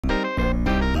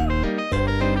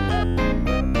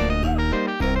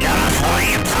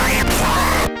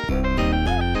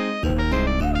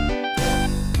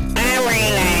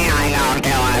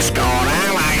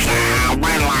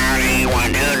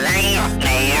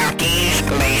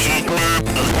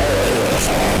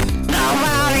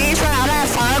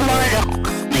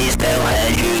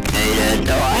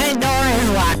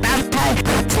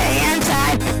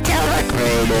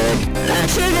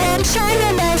trying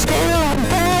their best to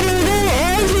better the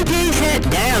education.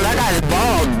 Damn, that guy's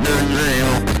bald.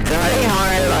 Study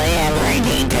hardly every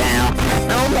detail.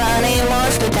 Nobody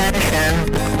wants attention.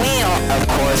 We all, of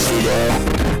course you do.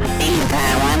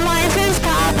 Even when life is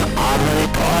tough, all the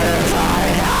reporters are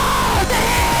out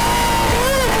there.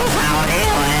 How do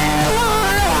you live?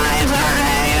 Our lives are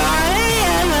the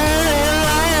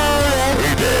evidence I know that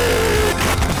we did.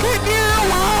 If you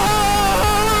want,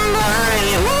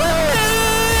 you will.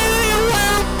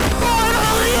 What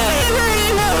are you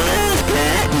even of this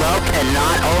kid? Bro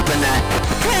cannot open that.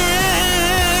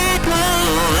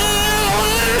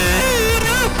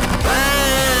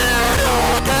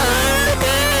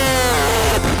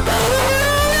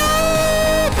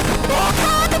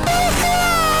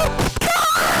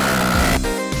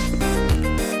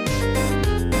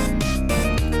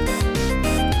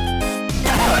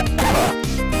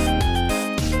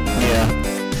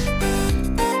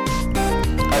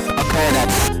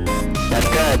 That's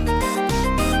good.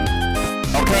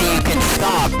 Okay, you can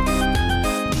stop.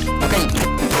 Okay,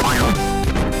 final.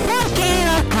 Walking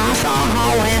across the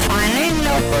hallway, finding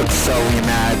notebooks, so we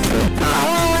mad to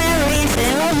follow every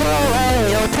single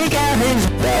bullet he'll take out his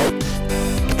belt.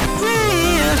 He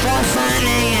is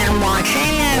listening and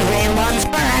watching everyone's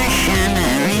direction.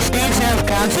 Every stage of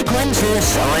consequences,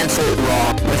 so answer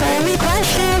wrong. With every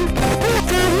question,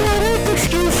 with every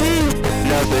excuses,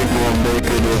 nothing will make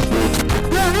a difference.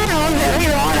 Running on very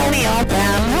wrong on the up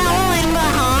and rolling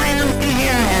behind to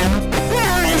hear him.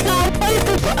 There is no place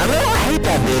to put. I hate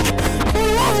that bitch.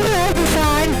 On the other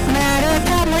side, matter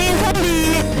totally from me.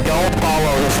 Don't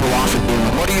follow this philosophy.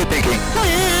 What are you thinking?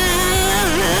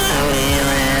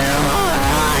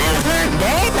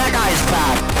 That guy's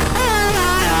tough.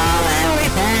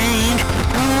 Everything.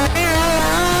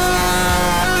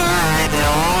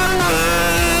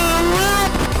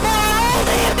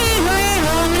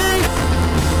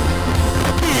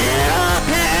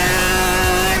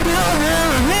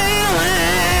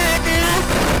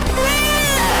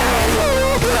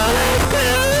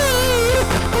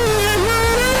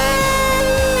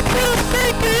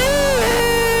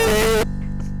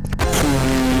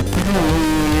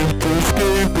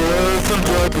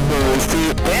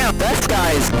 Damn, this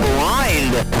guy's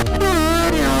blind.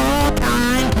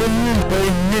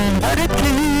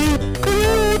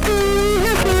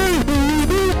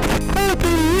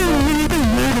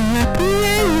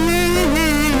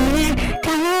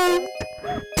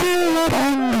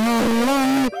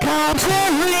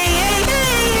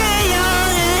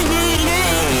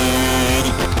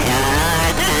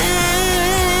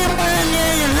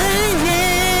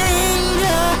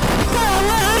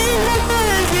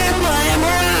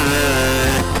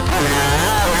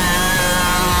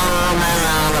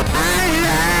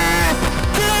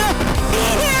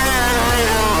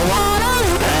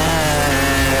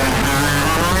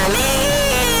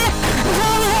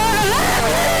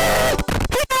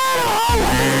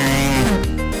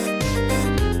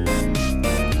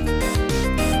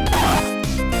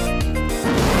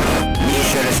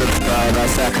 I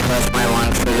sacrifice my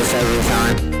lungs for this every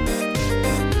time.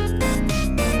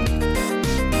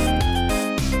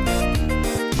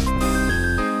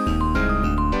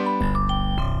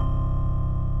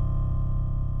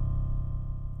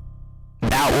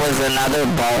 That was another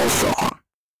ball song.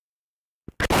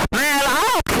 Man, I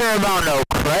don't care about no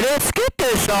credits. Get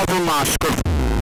this off of my script.